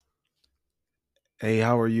Hey,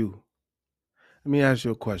 how are you? Let me ask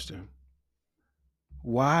you a question.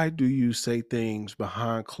 Why do you say things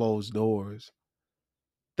behind closed doors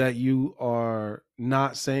that you are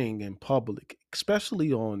not saying in public,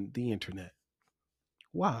 especially on the internet?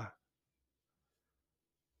 Why?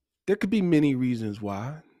 There could be many reasons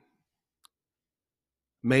why.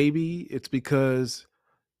 Maybe it's because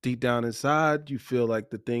deep down inside you feel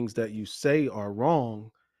like the things that you say are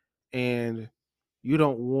wrong and you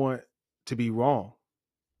don't want to be wrong.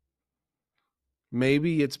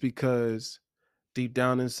 Maybe it's because deep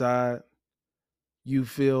down inside you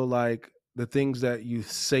feel like the things that you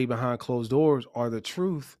say behind closed doors are the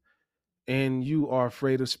truth and you are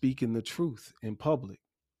afraid of speaking the truth in public.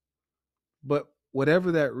 But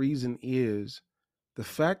whatever that reason is, the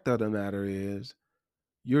fact of the matter is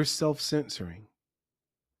you're self censoring.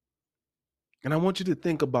 And I want you to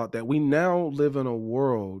think about that. We now live in a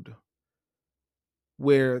world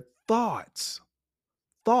where thoughts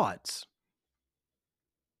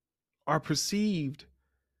are perceived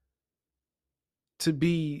to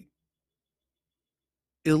be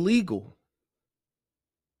illegal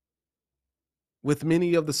with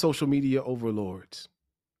many of the social media overlords.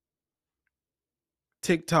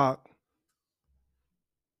 TikTok,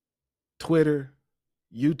 Twitter,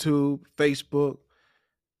 YouTube, Facebook,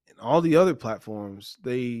 and all the other platforms,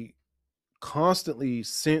 they constantly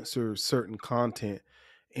censor certain content.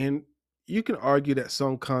 And you can argue that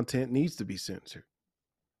some content needs to be censored.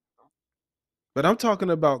 But I'm talking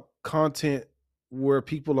about content where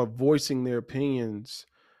people are voicing their opinions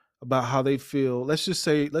about how they feel. Let's just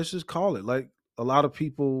say, let's just call it like a lot of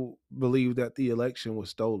people believe that the election was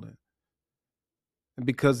stolen. And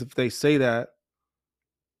because if they say that,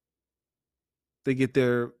 they get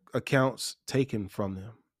their accounts taken from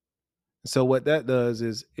them. So what that does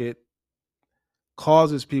is it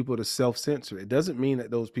causes people to self-censor. It doesn't mean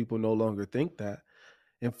that those people no longer think that.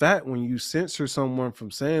 In fact, when you censor someone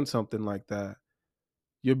from saying something like that,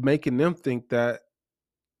 you're making them think that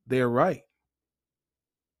they're right.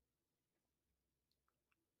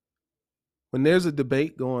 When there's a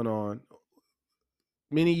debate going on,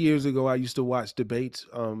 many years ago, I used to watch debates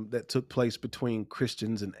that took place between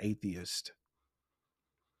Christians and atheists.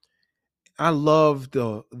 I love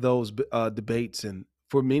those debates, and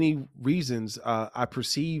for many reasons, I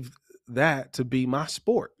perceive that to be my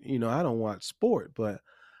sport. You know, I don't watch sport, but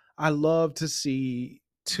I love to see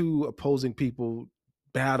two opposing people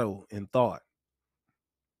battle in thought.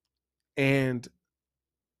 And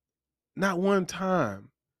not one time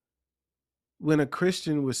when a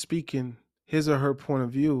Christian was speaking his or her point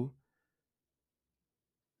of view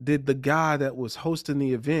did the guy that was hosting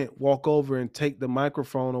the event walk over and take the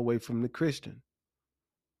microphone away from the Christian.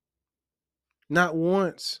 Not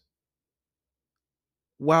once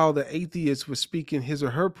while the atheist was speaking his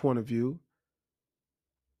or her point of view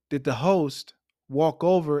did the host walk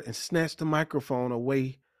over and snatch the microphone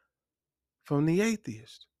away from the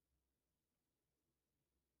atheist.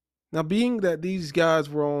 Now, being that these guys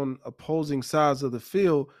were on opposing sides of the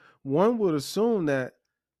field, one would assume that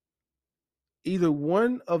either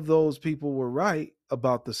one of those people were right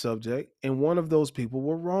about the subject and one of those people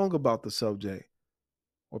were wrong about the subject,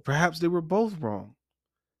 or perhaps they were both wrong.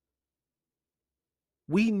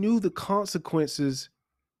 We knew the consequences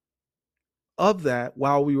of that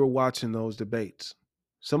while we were watching those debates.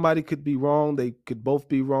 Somebody could be wrong, they could both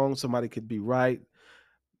be wrong, somebody could be right.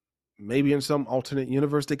 Maybe in some alternate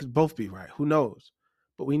universe, they could both be right. Who knows?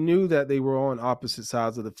 But we knew that they were on opposite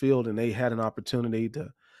sides of the field and they had an opportunity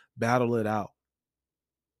to battle it out.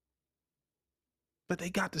 But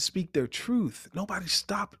they got to speak their truth. Nobody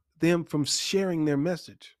stopped them from sharing their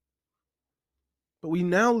message. But we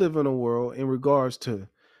now live in a world in regards to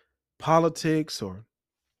politics or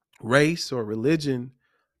race or religion.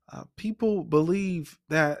 People believe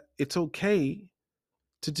that it's okay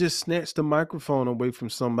to just snatch the microphone away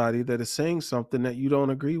from somebody that is saying something that you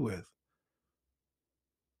don't agree with.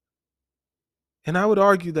 And I would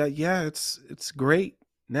argue that yeah, it's great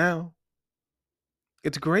now.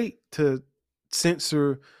 It's great to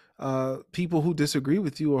censor people who disagree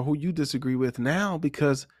with you or who you disagree with now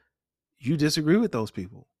because you disagree with those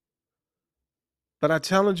people. But I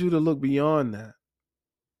challenge you to look beyond that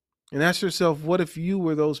and ask yourself, what if you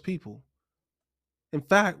were those people? In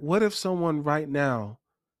fact, what if someone right now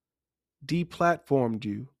deplatformed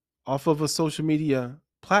you off of a social media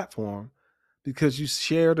platform because you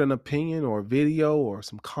shared an opinion or a video or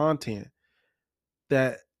some content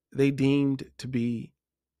that they deemed to be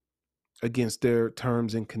against their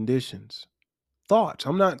terms and conditions? Thoughts.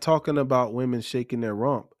 I'm not talking about women shaking their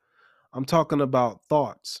rump. I'm talking about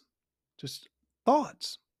thoughts. Just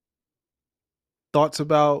thoughts. Thoughts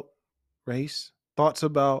about race, thoughts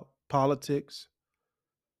about politics.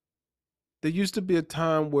 There used to be a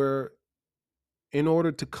time where, in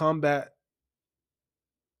order to combat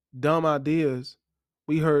dumb ideas,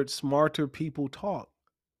 we heard smarter people talk.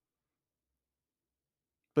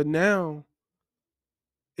 But now,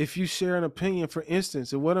 if you share an opinion, for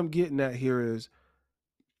instance, and what I'm getting at here is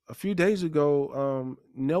a few days ago,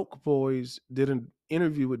 Nelk Boys did an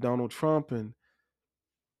interview with Donald Trump, and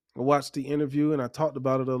I watched the interview and I talked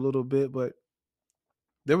about it a little bit, but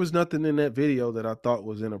there was nothing in that video that I thought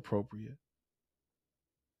was inappropriate.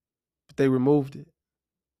 But they removed it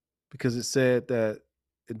because it said that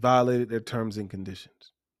it violated their terms and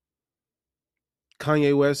conditions.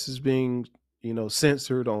 Kanye West is being,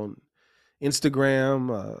 censored on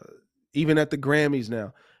Instagram, even at the Grammys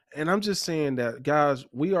now. And I'm just saying that, guys,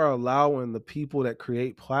 we are allowing the people that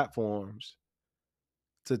create platforms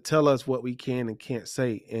to tell us what we can and can't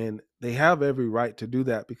say. And they have every right to do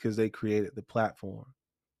that because they created the platform.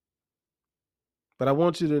 But I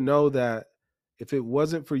want you to know that if it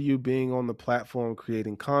wasn't for you being on the platform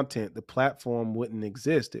creating content, the platform wouldn't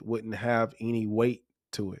exist. It wouldn't have any weight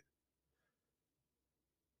to it.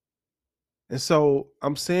 And so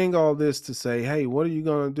I'm saying all this to say, hey, what are you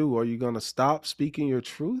going to do? Are you going to stop speaking your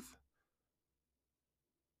truth?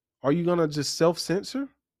 Are you going to just self censor?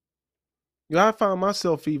 I find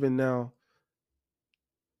myself even now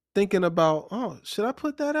thinking about, oh, should I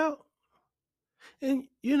put that out? And,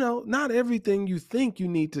 not everything you think you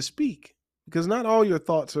need to speak because not all your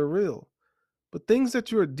thoughts are real. But things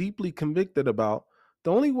that you're deeply convicted about,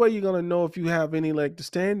 the only way you're going to know if you have any leg to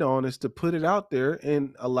stand on is to put it out there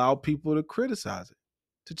and allow people to criticize it,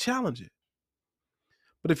 to challenge it.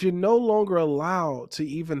 But if you're no longer allowed to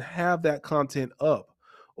even have that content up,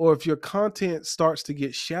 or if your content starts to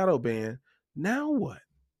get shadow banned, now what?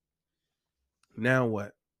 Now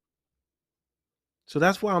what? So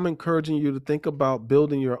that's why I'm encouraging you to think about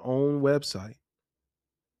building your own website.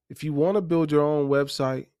 If you want to build your own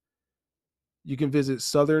website, you can visit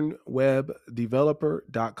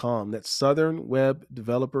southernwebdeveloper.com. That's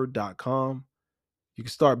southernwebdeveloper.com. You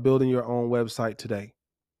can start building your own website today.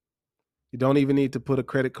 You don't even need to put a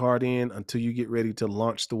credit card in until you get ready to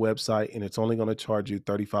launch the website, and it's only going to charge you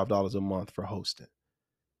 $35 a month for hosting.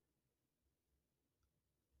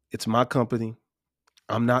 It's my company.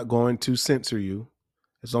 I'm not going to censor you.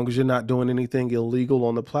 As long as you're not doing anything illegal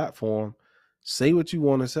on the platform, say what you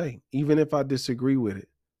want to say, even if I disagree with it.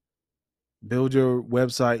 Build your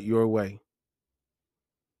website your way.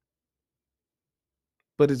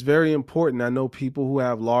 But it's very important. I know people who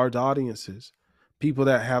have large audiences, people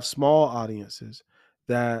that have small audiences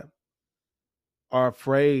that are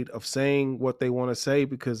afraid of saying what they want to say,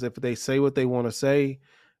 because if they say what they want to say,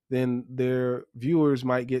 then their viewers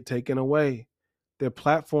might get taken away. Their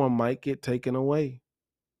platform might get taken away.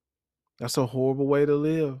 That's a horrible way to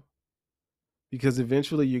live because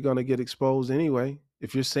eventually you're going to get exposed anyway.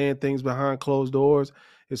 If you're saying things behind closed doors,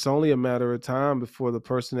 it's only a matter of time before the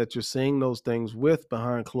person that you're saying those things with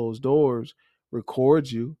behind closed doors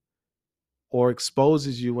records you or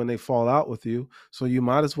exposes you when they fall out with you. So you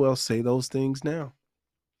might as well say those things now,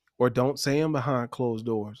 or don't say them behind closed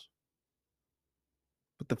doors.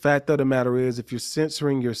 But the fact of the matter is, if you're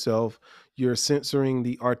censoring yourself, you're censoring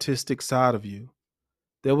the artistic side of you.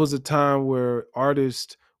 There was a time where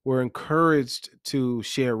artists were encouraged to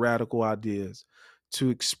share radical ideas,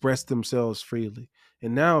 to express themselves freely.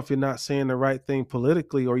 And now, if you're not saying the right thing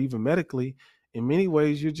politically or even medically, in many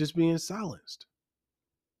ways, you're just being silenced.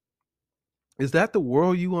 Is that the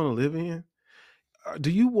world you want to live in?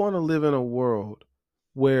 Do you want to live in a world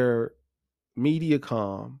where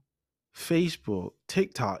Mediacom, Facebook,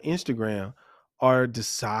 TikTok, Instagram are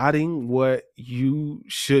deciding what you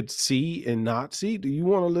should see and not see? Do you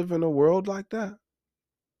want to live in a world like that?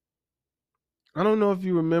 I don't know if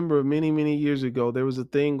you remember many, many years ago, there was a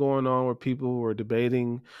thing going on where people were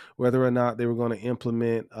debating whether or not they were going to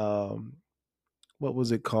implement, what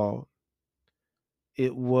was it called?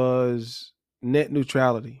 It was net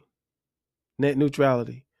neutrality. Net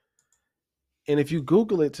neutrality. And if you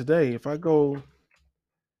Google it today, if I go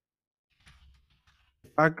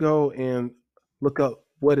and look up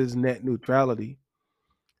what is net neutrality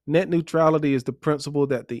is the principle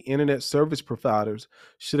that the internet service providers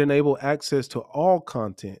should enable access to all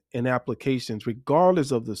content and applications,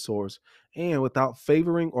 regardless of the source, and without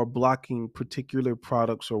favoring or blocking particular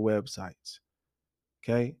products or websites.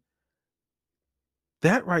 Okay.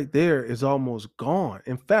 That right there is almost gone.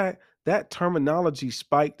 In fact, that terminology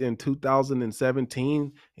spiked in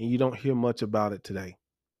 2017, and you don't hear much about it today.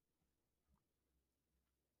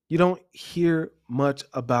 You don't hear much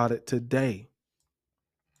about it today.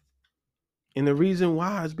 And the reason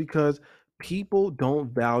why is because People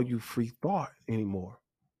don't value free thought anymore.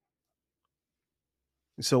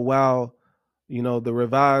 So while the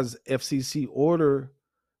revised FCC order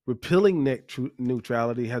repealing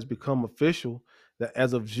neutrality has become official, that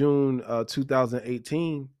as of June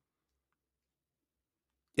 2018,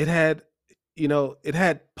 it had it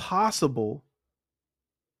had possible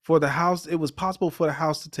for the House. It was possible for the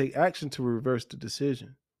House to take action to reverse the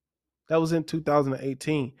decision. That was in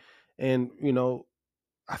 2018, and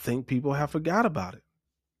I think people have forgot about it.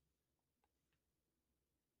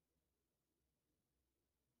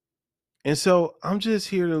 And so I'm just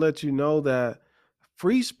here to let you know that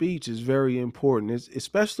free speech is very important.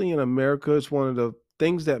 Especially in America. It's one of the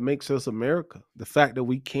things that makes us America. The fact that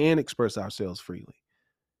we can express ourselves freely.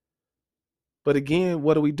 But again,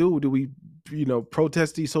 what do we do? Do we,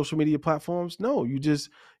 protest these social media platforms? No,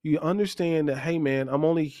 you understand that, hey man, I'm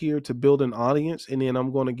only here to build an audience, and then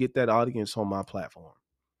I'm going to get that audience on my platform,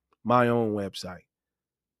 my own website.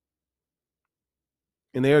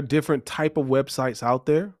 And there are different type of websites out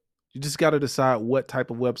there. You just got to decide what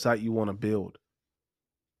type of website you want to build.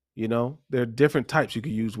 There are different types. You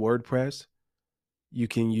can use WordPress. You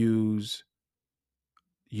can use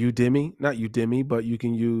Udemy, not Udemy, but you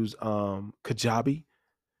can use Kajabi.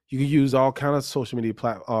 You can use all kind of social media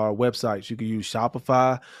websites. You can use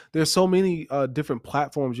Shopify. There's so many different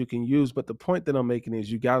platforms you can use. But the point that I'm making is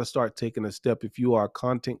you got to start taking a step. If you are a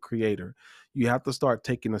content creator, you have to start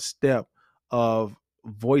taking a step of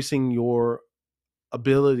voicing your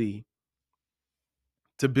ability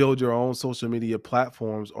to build your own social media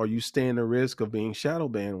platforms, or you stand the risk of being shadow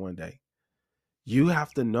banned one day. You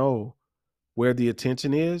have to know where the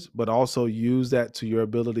attention is, but also use that to your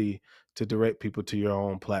ability to direct people to your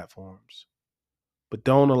own platforms. But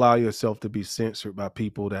don't allow yourself to be censored by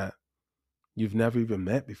people that you've never even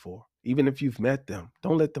met before. Even if you've met them,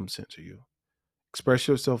 don't let them censor you. Express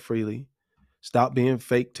yourself freely. Stop being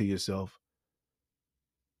fake to yourself.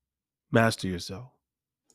 Master yourself.